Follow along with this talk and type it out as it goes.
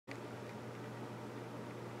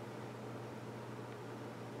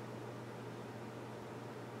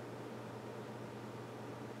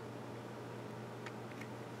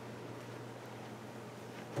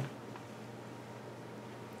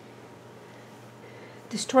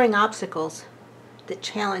Destroying obstacles that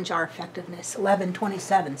challenge our effectiveness.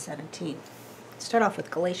 11:27-17. Start off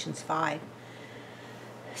with Galatians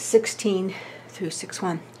 5:16 through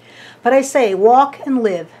 6:1. But I say, walk and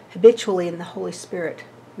live habitually in the Holy Spirit,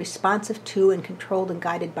 responsive to and controlled and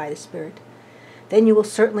guided by the Spirit. Then you will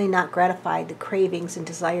certainly not gratify the cravings and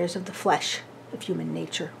desires of the flesh, of human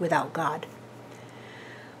nature, without God.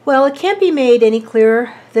 Well, it can't be made any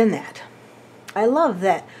clearer than that. I love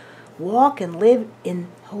that. Walk and live in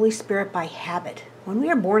Holy Spirit by habit. When we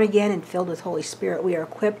are born again and filled with Holy Spirit, we are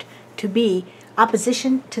equipped to be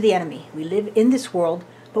opposition to the enemy. We live in this world,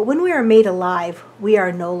 but when we are made alive, we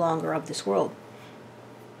are no longer of this world.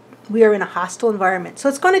 We are in a hostile environment, so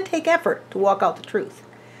it's going to take effort to walk out the truth.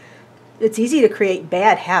 It's easy to create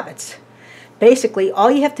bad habits. Basically, all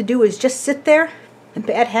you have to do is just sit there, and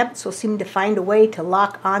bad habits will seem to find a way to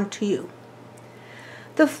lock onto you.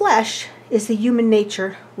 The flesh is the human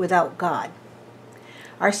nature without God.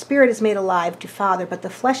 Our spirit is made alive to Father, but the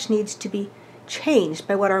flesh needs to be changed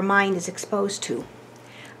by what our mind is exposed to.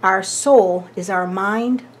 Our soul is our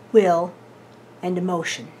mind, will, and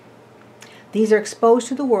emotion. These are exposed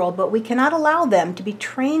to the world, but we cannot allow them to be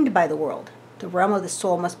trained by the world. The realm of the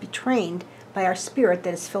soul must be trained by our spirit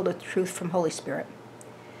that is filled with truth from Holy Spirit.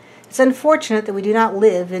 It's unfortunate that we do not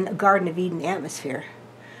live in a Garden of Eden atmosphere.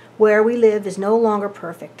 Where we live is no longer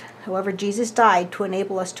perfect. However, Jesus died to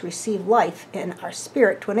enable us to receive life in our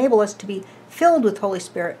spirit, to enable us to be filled with Holy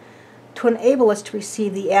Spirit, to enable us to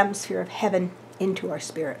receive the atmosphere of heaven into our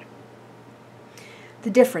spirit.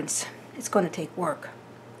 The difference, it's going to take work.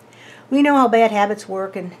 We know how bad habits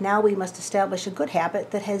work, and now we must establish a good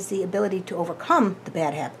habit that has the ability to overcome the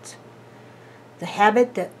bad habits. The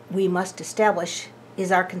habit that we must establish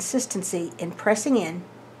is our consistency in pressing in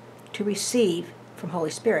to receive from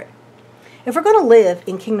Holy Spirit. If we're going to live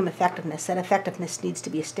in kingdom effectiveness, that effectiveness needs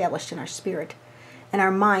to be established in our spirit, and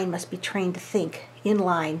our mind must be trained to think in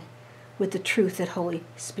line with the truth that Holy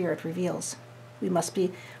Spirit reveals. We must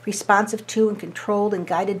be responsive to and controlled and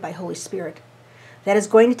guided by Holy Spirit. That is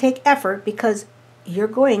going to take effort because you're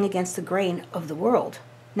going against the grain of the world.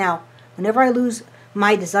 Now, whenever I lose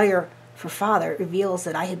my desire for Father, it reveals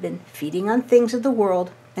that I have been feeding on things of the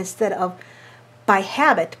world instead of by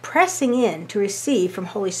habit, pressing in to receive from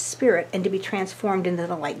Holy Spirit and to be transformed into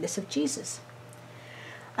the likeness of Jesus.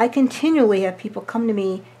 I continually have people come to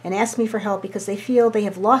me and ask me for help because they feel they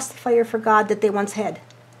have lost the fire for God that they once had.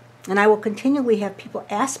 And I will continually have people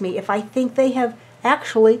ask me if I think they have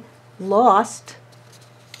actually lost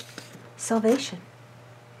salvation.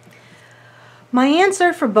 My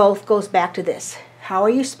answer for both goes back to this. How are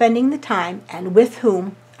you spending the time, and with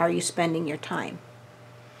whom are you spending your time?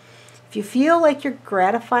 If you feel like you're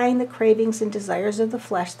gratifying the cravings and desires of the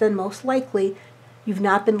flesh, then most likely you've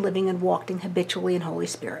not been living and walking habitually in Holy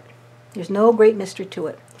Spirit. There's no great mystery to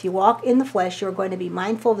it. If you walk in the flesh, you're going to be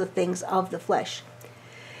mindful of the things of the flesh.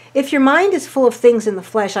 If your mind is full of things in the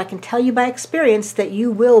flesh, I can tell you by experience that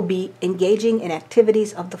you will be engaging in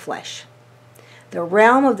activities of the flesh. The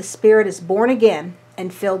realm of the Spirit is born again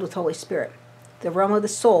and filled with Holy Spirit. The realm of the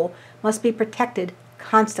soul must be protected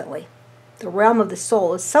constantly. The realm of the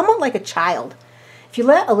soul is somewhat like a child. If you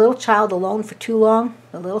let a little child alone for too long,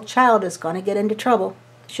 the little child is going to get into trouble.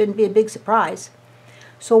 Shouldn't be a big surprise.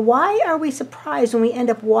 So why are we surprised when we end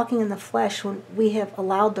up walking in the flesh when we have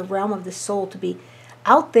allowed the realm of the soul to be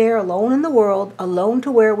out there alone in the world, alone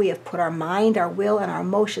to where we have put our mind, our will, and our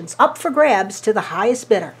emotions up for grabs to the highest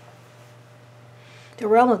bidder? The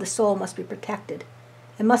realm of the soul must be protected.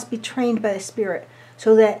 It must be trained by the Spirit,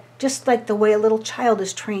 so that just like the way a little child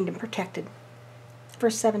is trained and protected.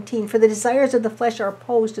 Verse 17, for the desires of the flesh are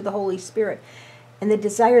opposed to the Holy Spirit, and the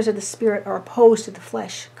desires of the Spirit are opposed to the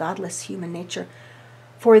flesh, godless human nature.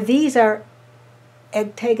 For these are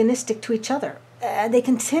antagonistic to each other. They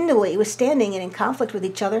continually withstanding and in conflict with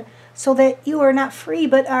each other, so that you are not free,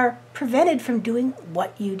 but are prevented from doing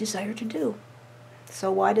what you desire to do.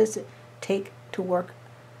 So why does it take to work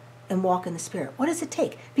and walk in the Spirit? What does it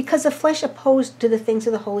take? Because the flesh opposed to the things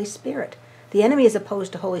of the Holy Spirit. The enemy is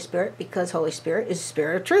opposed to Holy Spirit because Holy Spirit is the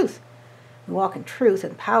Spirit of truth. We walk in truth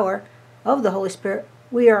and power of the Holy Spirit.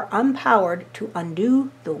 We are empowered to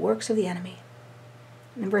undo the works of the enemy.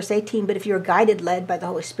 In verse 18, but if you are guided, led by the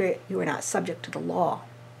Holy Spirit, you are not subject to the law.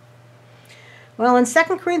 Well, in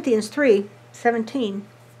 2 Corinthians 3:17,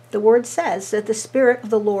 the word says that the Spirit of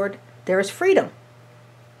the Lord, there is freedom.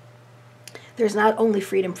 There's not only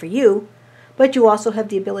freedom for you, but you also have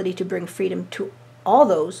the ability to bring freedom to all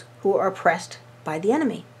those who are oppressed by the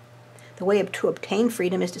enemy. The way to obtain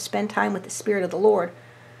freedom is to spend time with the Spirit of the Lord.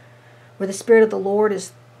 Where the Spirit of the Lord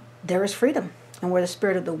is, there is freedom. And where the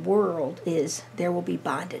spirit of the world is, there will be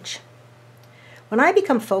bondage. When I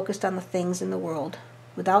become focused on the things in the world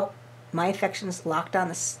without my affections locked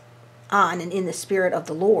on and in the Spirit of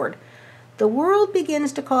the Lord, the world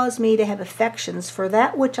begins to cause me to have affections for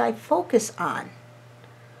that which I focus on.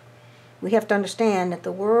 We have to understand that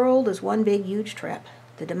the world is one big, huge trap.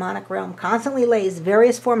 The demonic realm constantly lays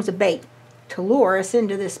various forms of bait to lure us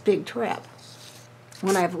into this big trap.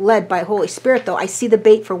 When I'm led by Holy Spirit, though, I see the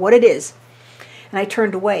bait for what it is, and I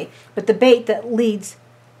turned away. But the bait that leads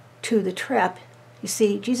to the trap, you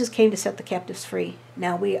see, Jesus came to set the captives free.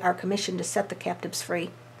 Now we are commissioned to set the captives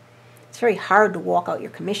free. It's very hard to walk out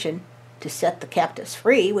your commission to set the captives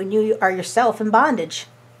free when you are yourself in bondage.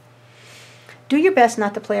 Do your best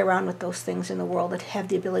not to play around with those things in the world that have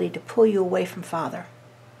the ability to pull you away from Father.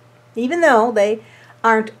 Even though they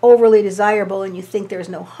aren't overly desirable and you think there's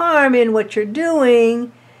no harm in what you're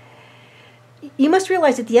doing, you must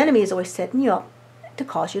realize that the enemy is always setting you up to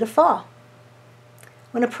cause you to fall.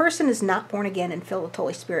 When a person is not born again and filled with the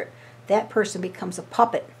Holy Spirit, that person becomes a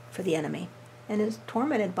puppet for the enemy and is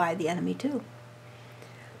tormented by the enemy too.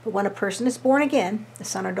 But when a person is born again, the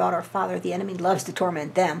son or daughter or father, the enemy loves to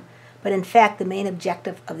torment them. But in fact, the main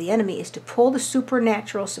objective of the enemy is to pull the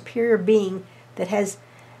supernatural, superior being that has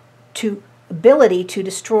the ability to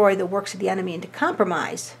destroy the works of the enemy into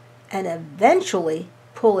compromise and eventually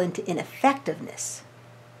pull into ineffectiveness.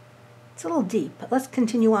 It's a little deep, but let's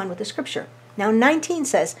continue on with the scripture. Now 19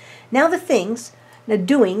 says, now the things, the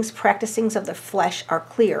doings, practicings of the flesh are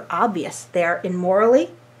clear, obvious. They are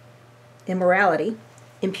immorality,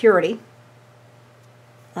 impurity,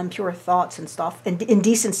 impure thoughts and stuff, and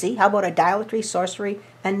indecency. How about idolatry, sorcery,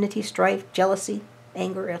 enmity, strife, jealousy,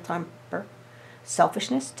 anger, ill temper,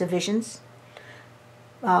 selfishness, divisions,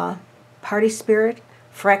 party spirit,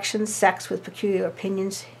 fractions, sex with peculiar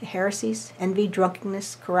opinions, heresies, envy,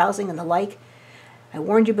 drunkenness, carousing, and the like. I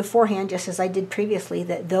warned you beforehand, just as I did previously,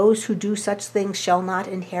 that those who do such things shall not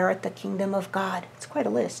inherit the kingdom of God. It's quite a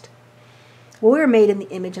list. Well, we are made in the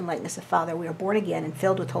image and likeness of Father. We are born again and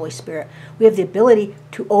filled with Holy Spirit. We have the ability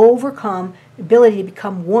to overcome, the ability to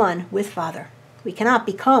become one with Father. We cannot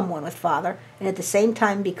become one with Father and at the same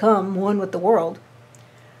time become one with the world.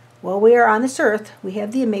 While we are on this earth, we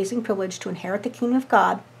have the amazing privilege to inherit the kingdom of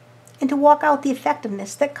God and to walk out the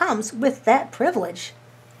effectiveness that comes with that privilege.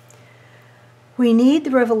 We need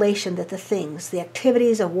the revelation that the things, the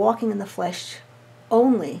activities of walking in the flesh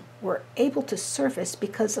only were able to surface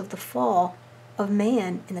because of the fall of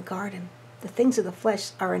man in the garden. The things of the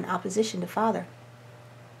flesh are in opposition to Father.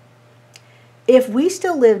 If we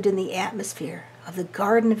still lived in the atmosphere of the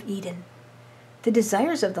Garden of Eden, the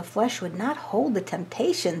desires of the flesh would not hold the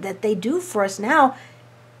temptation that they do for us now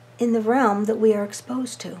in the realm that we are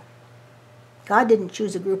exposed to. God didn't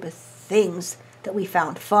choose a group of things that we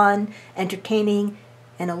found fun, entertaining,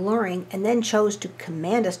 and alluring, and then chose to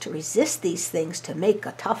command us to resist these things to make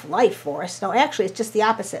a tough life for us. No, actually, it's just the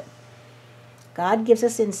opposite. God gives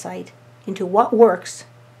us insight into what works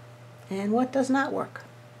and what does not work.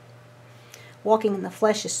 Walking in the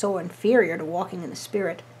flesh is so inferior to walking in the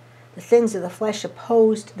Spirit. The things of the flesh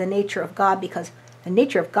opposed the nature of God because the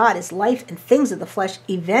nature of God is life, and things of the flesh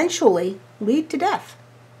eventually lead to death.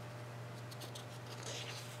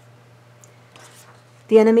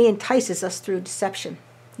 The enemy entices us through deception.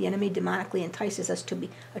 The enemy demonically entices us to be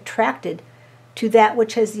attracted to that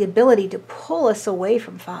which has the ability to pull us away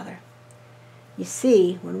from Father. You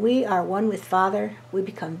see, when we are one with Father, we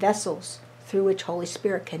become vessels through which Holy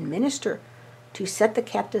Spirit can minister to set the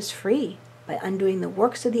captives free by undoing the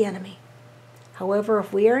works of the enemy. However,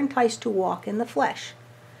 if we are enticed to walk in the flesh,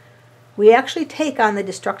 we actually take on the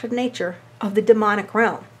destructive nature of the demonic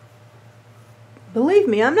realm. Believe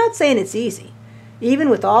me, I'm not saying it's easy.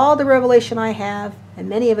 Even with all the revelation I have, and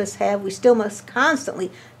many of us have, we still must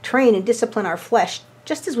constantly train and discipline our flesh,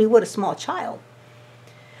 just as we would a small child.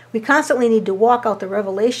 We constantly need to walk out the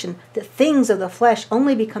revelation that things of the flesh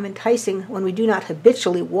only become enticing when we do not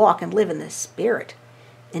habitually walk and live in the Spirit,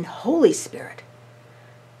 in Holy Spirit.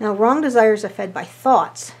 Now, wrong desires are fed by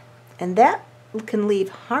thoughts, and that can leave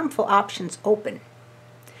harmful options open.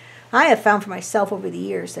 I have found for myself over the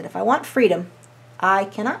years that if I want freedom, I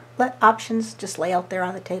cannot let options just lay out there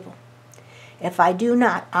on the table. If I do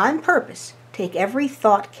not, on purpose, take every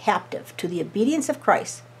thought captive to the obedience of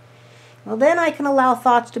Christ, well, then I can allow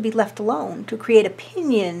thoughts to be left alone to create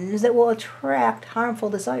opinions that will attract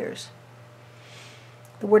harmful desires.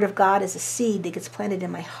 The Word of God is a seed that gets planted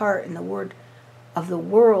in my heart, and the Word of the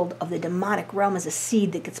world, of the demonic realm, is a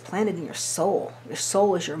seed that gets planted in your soul. Your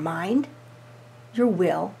soul is your mind, your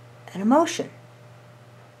will, and emotion.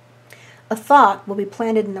 A thought will be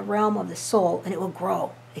planted in the realm of the soul, and it will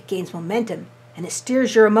grow. It gains momentum, and it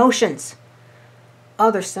steers your emotions.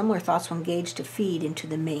 other similar thoughts will engage to feed into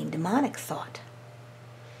the main demonic thought.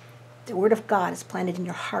 The Word of God is planted in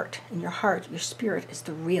your heart. In your heart, your spirit is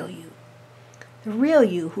the real you. The real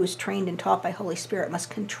you, who is trained and taught by Holy Spirit, must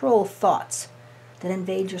control thoughts that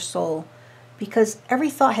invade your soul, because every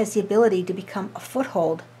thought has the ability to become a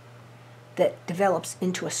foothold that develops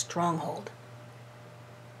into a stronghold.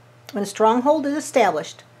 When a stronghold is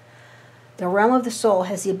established, the realm of the soul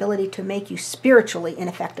has the ability to make you spiritually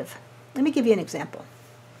ineffective. Let me give you an example.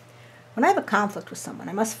 When I have a conflict with someone,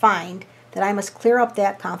 I must find that I must clear up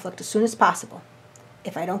that conflict as soon as possible.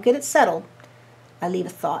 If I don't get it settled, I leave a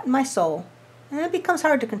thought in my soul, and it becomes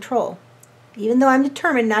hard to control. Even though I'm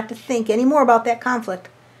determined not to think any more about that conflict,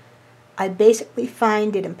 I basically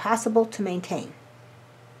find it impossible to maintain.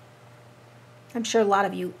 I'm sure a lot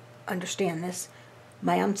of you understand this.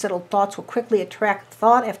 My unsettled thoughts will quickly attract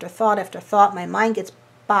thought after thought after thought. My mind gets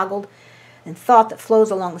boggled in thought that flows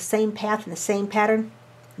along the same path and the same pattern.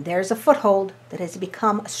 There's a foothold that has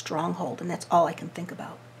become a stronghold, and that's all I can think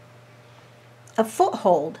about. A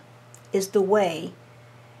foothold is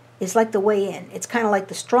like the way in. It's kind of like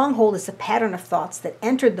the stronghold is the pattern of thoughts that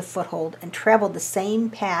entered the foothold and traveled the same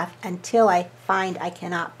path until I find I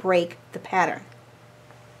cannot break the pattern.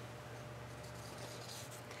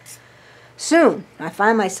 Soon, I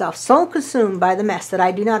find myself so consumed by the mess that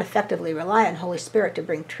I do not effectively rely on Holy Spirit to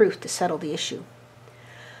bring truth to settle the issue.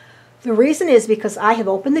 The reason is because I have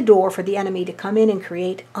opened the door for the enemy to come in and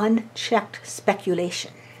create unchecked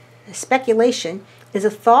speculation. A speculation is a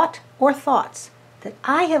thought or thoughts that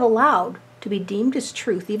I have allowed to be deemed as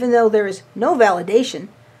truth, even though there is no validation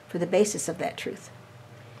for the basis of that truth.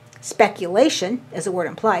 Speculation, as the word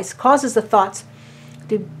implies, causes the thoughts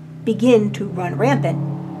to begin to run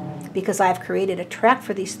rampant because I have created a track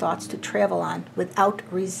for these thoughts to travel on without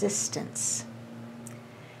resistance.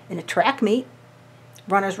 In a track meet,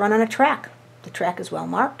 runners run on a track. The track is well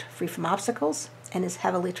marked, free from obstacles, and is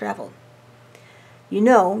heavily traveled. You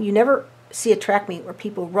never see a track meet where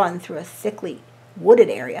people run through a thickly wooded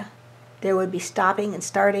area. There would be stopping and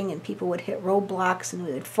starting, and people would hit roadblocks, and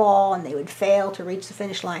they would fall, and they would fail to reach the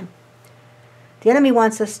finish line. The enemy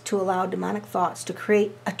wants us to allow demonic thoughts to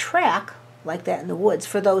create a track like that in the woods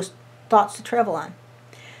for those thoughts to travel on.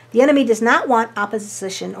 The enemy does not want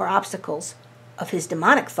opposition or obstacles of his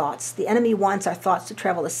demonic thoughts. The enemy wants our thoughts to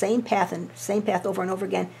travel the same path over and over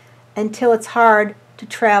again until it's hard to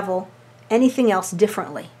travel anything else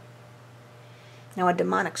differently. Now, a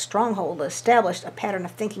demonic stronghold established, a pattern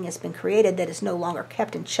of thinking has been created that is no longer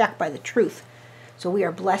kept in check by the truth. So we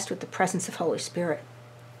are blessed with the presence of Holy Spirit.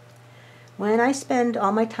 When I spend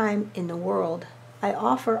all my time in the world, I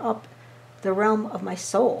offer up the realm of my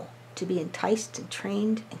soul to be enticed and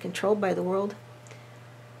trained and controlled by the world,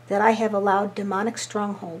 that I have allowed demonic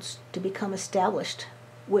strongholds to become established,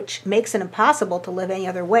 which makes it impossible to live any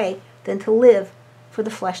other way than to live for the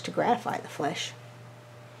flesh to gratify the flesh.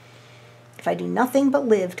 If I do nothing but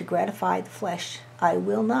live to gratify the flesh, I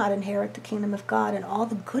will not inherit the kingdom of God and all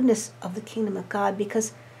the goodness of the kingdom of God,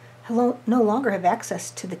 because I no longer have access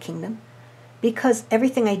to the kingdom, because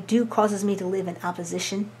everything I do causes me to live in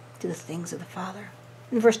opposition to the things of the Father.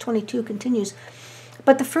 And verse 22 continues,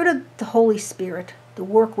 "But the fruit of the Holy Spirit, the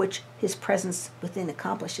work which his presence within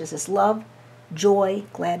accomplishes, is love, joy,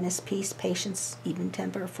 gladness, peace, patience, even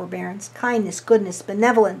temper, forbearance, kindness, goodness,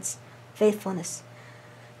 benevolence, faithfulness,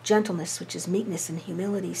 gentleness, which is meekness and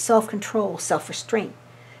humility, self-control, self-restraint,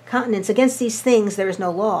 continence. Against these things there is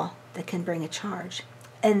no law that can bring a charge.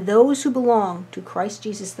 And those who belong to Christ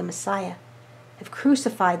Jesus the Messiah have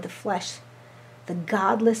crucified the flesh, the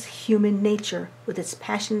godless human nature, with its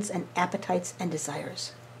passions and appetites and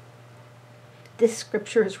desires." This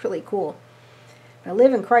scripture is really cool. If I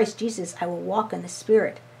live in Christ Jesus, I will walk in the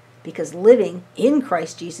Spirit, because living in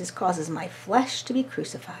Christ Jesus causes my flesh to be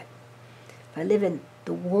crucified. If I live in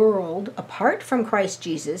the world apart from Christ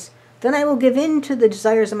Jesus, then I will give in to the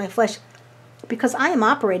desires of my flesh, because I am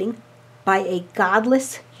operating by a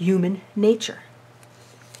godless human nature.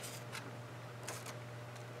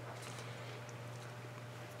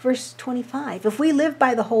 Verse 25, "If we live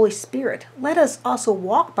by the Holy Spirit, let us also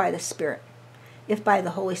walk by the Spirit. If by the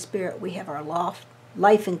Holy Spirit we have our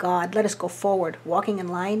life in God, let us go forward, walking in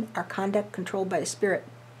line, our conduct controlled by the Spirit.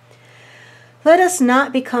 Let us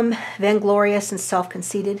not become vainglorious and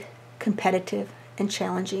self-conceited, competitive and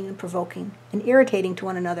challenging and provoking and irritating to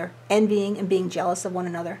one another, envying and being jealous of one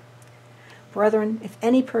another. Brethren, if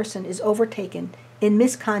any person is overtaken in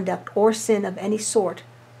misconduct or sin of any sort,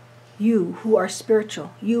 you who are spiritual,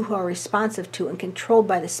 you who are responsive to and controlled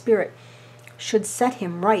by the Spirit, should set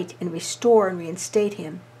him right and restore and reinstate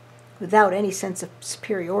him without any sense of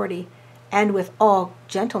superiority and with all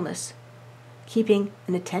gentleness. keeping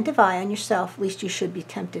an attentive eye on yourself, lest you should be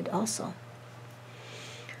tempted also.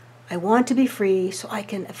 I want to be free so I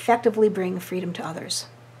can effectively bring freedom to others.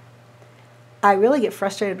 I really get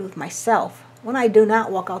frustrated with myself when I do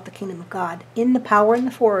not walk out the kingdom of God in the power and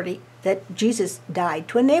authority that Jesus died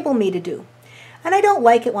to enable me to do. And I don't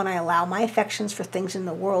like it when I allow my affections for things in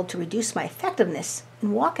the world to reduce my effectiveness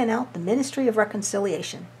in walking out the ministry of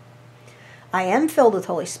reconciliation. I am filled with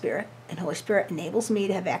Holy Spirit, and Holy Spirit enables me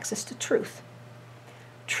to have access to truth.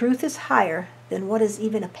 Truth is higher than what is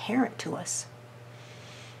even apparent to us.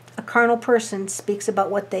 A carnal person speaks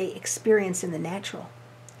about what they experience in the natural.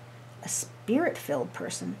 A spirit-filled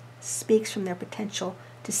person speaks from their potential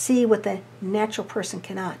to see what the natural person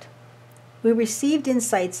cannot. We received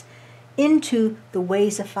insights into the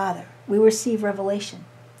ways of Father. We receive revelation.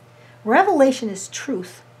 Revelation is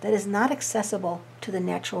truth that is not accessible to the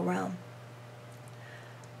natural realm.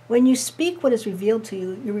 When you speak what is revealed to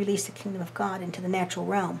you, you release the kingdom of God into the natural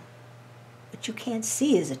realm. What you can't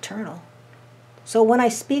see is eternal. So when I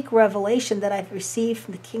speak revelation that I've received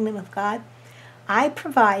from the kingdom of God, I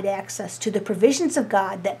provide access to the provisions of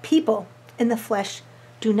God that people in the flesh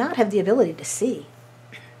do not have the ability to see.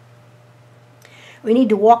 We need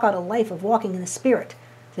to walk out a life of walking in the Spirit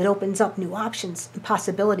that opens up new options and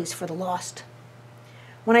possibilities for the lost.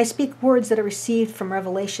 When I speak words that are received from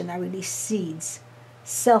revelation, I release seeds,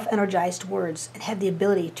 self-energized words, and have the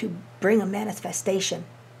ability to bring a manifestation.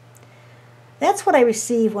 That's what I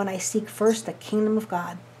receive when I seek first the kingdom of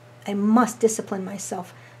God. I must discipline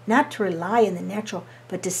myself not to rely on the natural,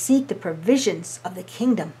 but to seek the provisions of the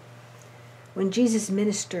kingdom. When Jesus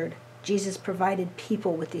ministered, Jesus provided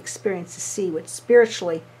people with the experience to see what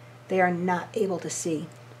spiritually they are not able to see.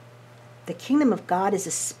 The kingdom of God is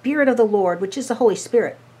the Spirit of the Lord, which is the Holy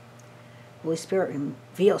Spirit. The Holy Spirit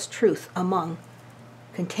reveals truth among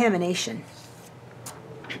contamination.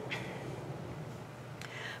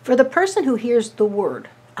 For the person who hears the word,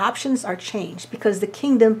 options are changed because the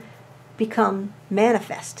kingdom become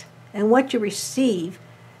manifest. And what you receive,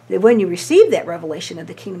 when you receive that revelation of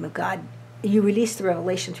the kingdom of God, you release the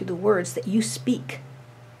revelation through the words that you speak.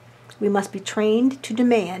 We must be trained to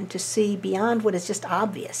demand to see beyond what is just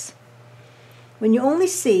obvious. When you only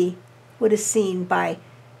see what is seen by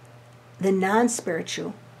the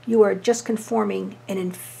non-spiritual, you are just conforming an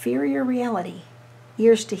inferior reality.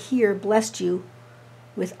 Ears to hear blessed you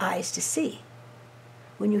with eyes to see.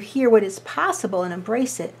 When you hear what is possible and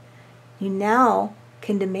embrace it, you now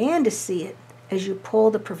can demand to see it as you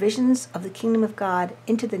pull the provisions of the kingdom of God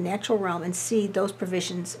into the natural realm and see those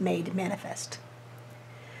provisions made manifest.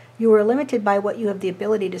 You are limited by what you have the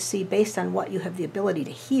ability to see based on what you have the ability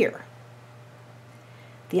to hear.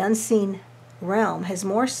 The unseen realm has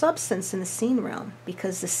more substance than the seen realm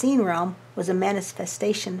because the seen realm was a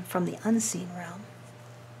manifestation from the unseen realm.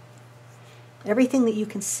 Everything that you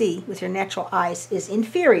can see with your natural eyes is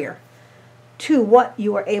inferior to what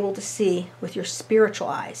you are able to see with your spiritual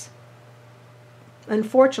eyes.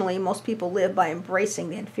 Unfortunately, most people live by embracing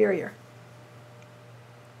the inferior.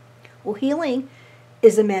 Well, healing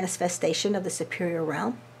is a manifestation of the superior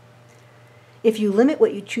realm. If you limit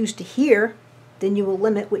what you choose to hear, then you will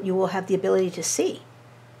limit what you will have the ability to see.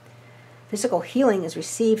 Physical healing is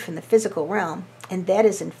received from the physical realm, and that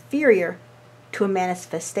is inferior to a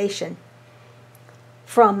manifestation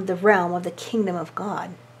from the realm of the kingdom of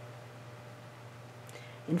God.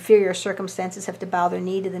 Inferior circumstances have to bow their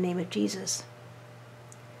knee to the name of Jesus.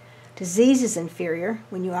 Disease is inferior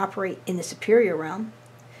when you operate in the superior realm.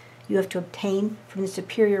 You have to obtain from the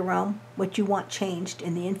superior realm what you want changed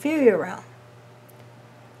in the inferior realm.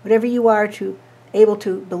 Whatever you are able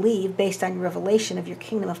to believe based on your revelation of your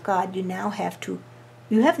kingdom of God, you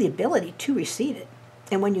have the ability to receive it.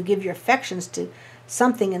 And when you give your affections to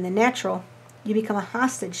something in the natural, you become a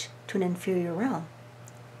hostage to an inferior realm.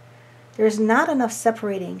 There is not enough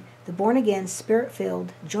separating the born-again,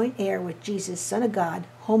 spirit-filled, joint heir with Jesus, Son of God,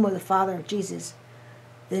 home of the Father of Jesus,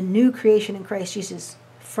 the new creation in Christ Jesus,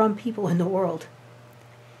 from people in the world.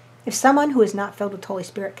 If someone who is not filled with the Holy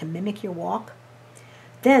Spirit can mimic your walk,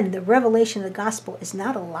 then the revelation of the gospel is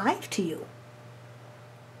not alive to you.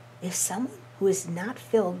 If someone who is not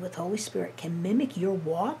filled with the Holy Spirit can mimic your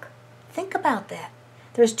walk, think about that.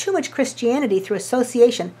 There's too much Christianity through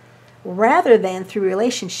association rather than through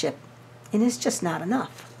relationship, and it's just not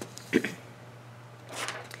enough.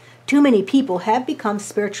 Too many people have become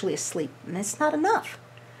spiritually asleep, and it's not enough.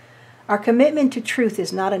 Our commitment to truth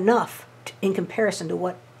is not enough in comparison to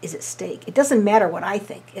what is at stake. It doesn't matter what I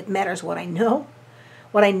think. It matters what I know.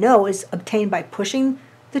 What I know is obtained by pushing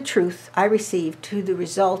the truth I receive to the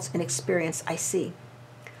results and experience I see.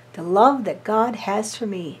 The love that God has for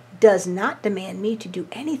me does not demand me to do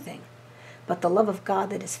anything but the love of God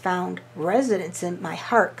that has found residence in my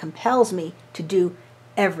heart compels me to do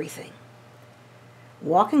everything.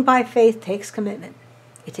 Walking by faith takes commitment.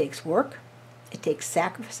 It takes work. It takes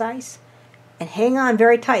sacrifice. And hang on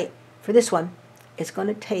very tight for this one. It's going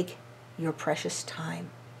to take your precious time.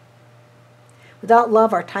 Without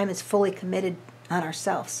love, our time is fully committed on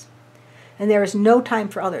ourselves. And there is no time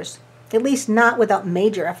for others, at least not without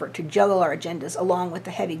major effort to juggle our agendas along with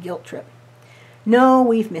the heavy guilt trip. No,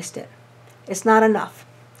 we've missed it. It's not enough.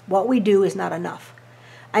 What we do is not enough.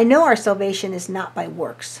 I know our salvation is not by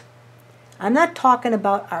works. I'm not talking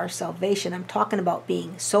about our salvation. I'm talking about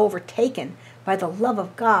being so overtaken by the love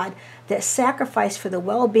of God that sacrifice for the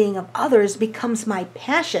well-being of others becomes my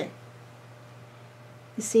passion.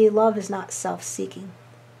 You see, love is not self-seeking.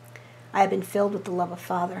 I have been filled with the love of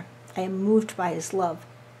Father. I am moved by His love.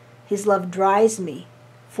 His love drives me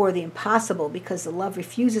for the impossible because the love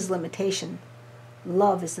refuses limitation.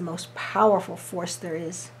 Love is the most powerful force there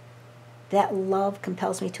is. That love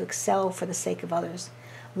compels me to excel for the sake of others.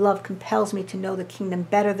 Love compels me to know the kingdom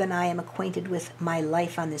better than I am acquainted with my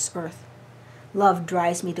life on this earth. Love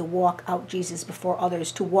drives me to walk out Jesus before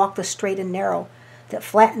others, to walk the straight and narrow that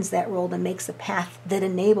flattens that road and makes the path that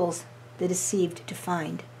enables the deceived to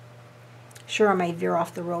find. Sure, I may veer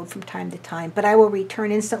off the road from time to time, but I will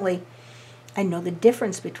return instantly. I know the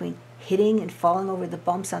difference between hitting and falling over the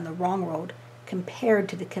bumps on the wrong road compared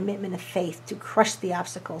to the commitment of faith to crush the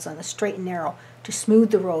obstacles on the straight and narrow, to smooth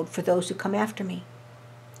the road for those who come after me.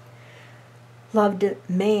 Love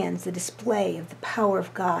demands the display of the power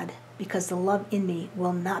of God because the love in me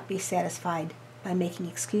will not be satisfied by making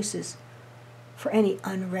excuses for any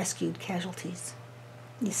unrescued casualties.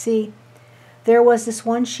 You see, there was this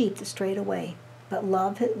one sheep that strayed away, but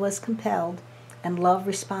love was compelled and love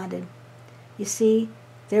responded. You see,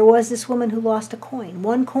 there was this woman who lost a coin,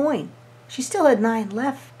 one coin. She still had 9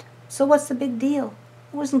 left. So what's the big deal?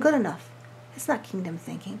 It wasn't good enough. It's not kingdom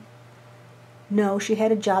thinking. No, she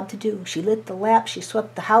had a job to do. She lit the lamp, she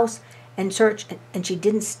swept the house and searched, and she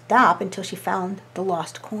didn't stop until she found the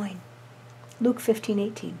lost coin. Luke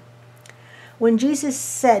 15:18. When Jesus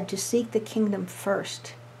said to seek the kingdom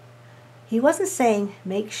first, He wasn't saying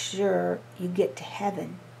make sure you get to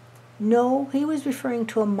heaven. No, He was referring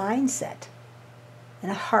to a mindset and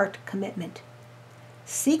a heart commitment.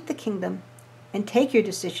 Seek the kingdom and take your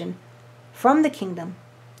decision from the kingdom.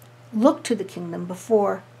 Look to the kingdom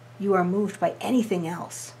before you are moved by anything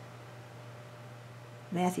else.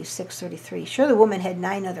 Matthew 6:33. Sure, the woman had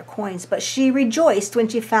 9 other coins, but she rejoiced when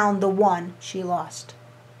she found the one she lost.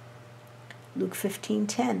 Luke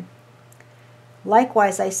 15:10.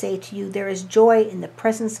 Likewise, I say to you, there is joy in the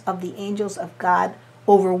presence of the angels of God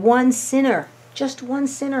over one sinner, just one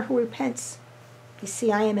sinner who repents. You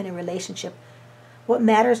see, I am in a relationship. What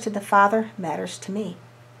matters to the Father matters to me.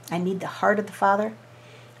 I need the heart of the Father.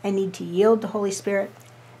 I need to yield to Holy Spirit.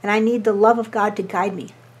 And I need the love of God to guide me.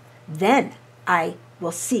 Then I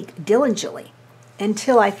will seek diligently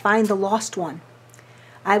until I find the lost one.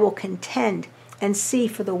 I will contend and see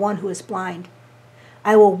for the one who is blind.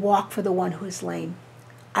 I will walk for the one who is lame.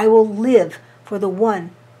 I will live for the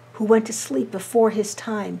one who went to sleep before his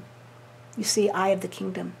time. You see, I have the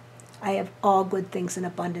kingdom. I have all good things in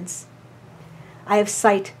abundance. I have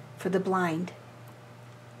sight for the blind,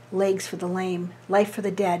 legs for the lame, life for the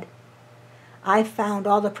dead. I found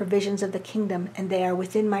all the provisions of the kingdom, and they are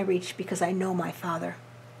within my reach because I know my Father.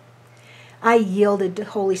 I yielded to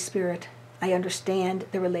Holy Spirit. I understand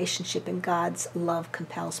the relationship, and God's love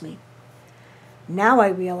compels me. Now I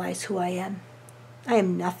realize who I am. I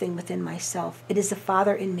am nothing within myself. It is the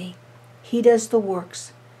Father in me. He does the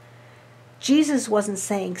works. Jesus wasn't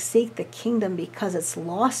saying seek the kingdom because it's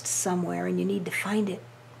lost somewhere and you need to find it.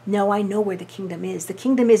 No, I know where the kingdom is. The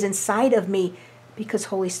kingdom is inside of me because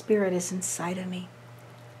Holy Spirit is inside of me.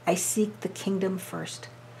 I seek the kingdom first.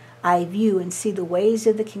 I view and see the ways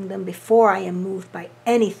of the kingdom before I am moved by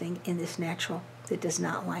anything in this natural that does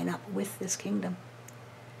not line up with this kingdom.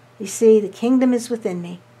 You see, the kingdom is within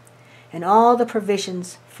me, and all the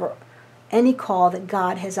provisions for any call that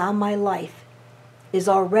God has on my life is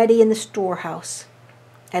already in the storehouse.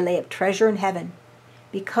 I lay up treasure in heaven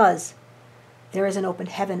because there is an open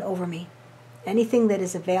heaven over me. Anything that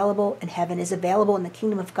is available in heaven is available in the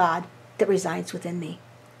kingdom of God that resides within me.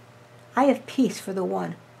 I have peace for the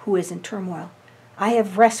one who is in turmoil. I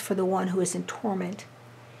have rest for the one who is in torment.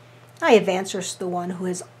 I have answers to the one who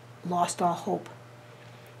has lost all hope.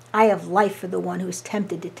 I have life for the one who is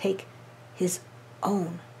tempted to take his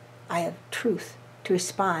own. I have truth to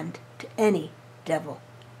respond to any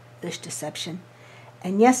devilish deception.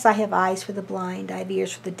 And yes, I have eyes for the blind, I have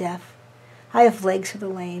ears for the deaf, I have legs for the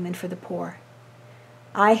lame and for the poor.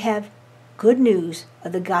 I have good news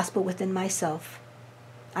of the gospel within myself.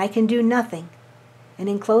 I can do nothing. And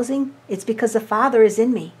in closing, it's because the Father is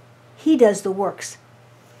in me. He does the works.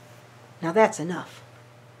 Now that's enough.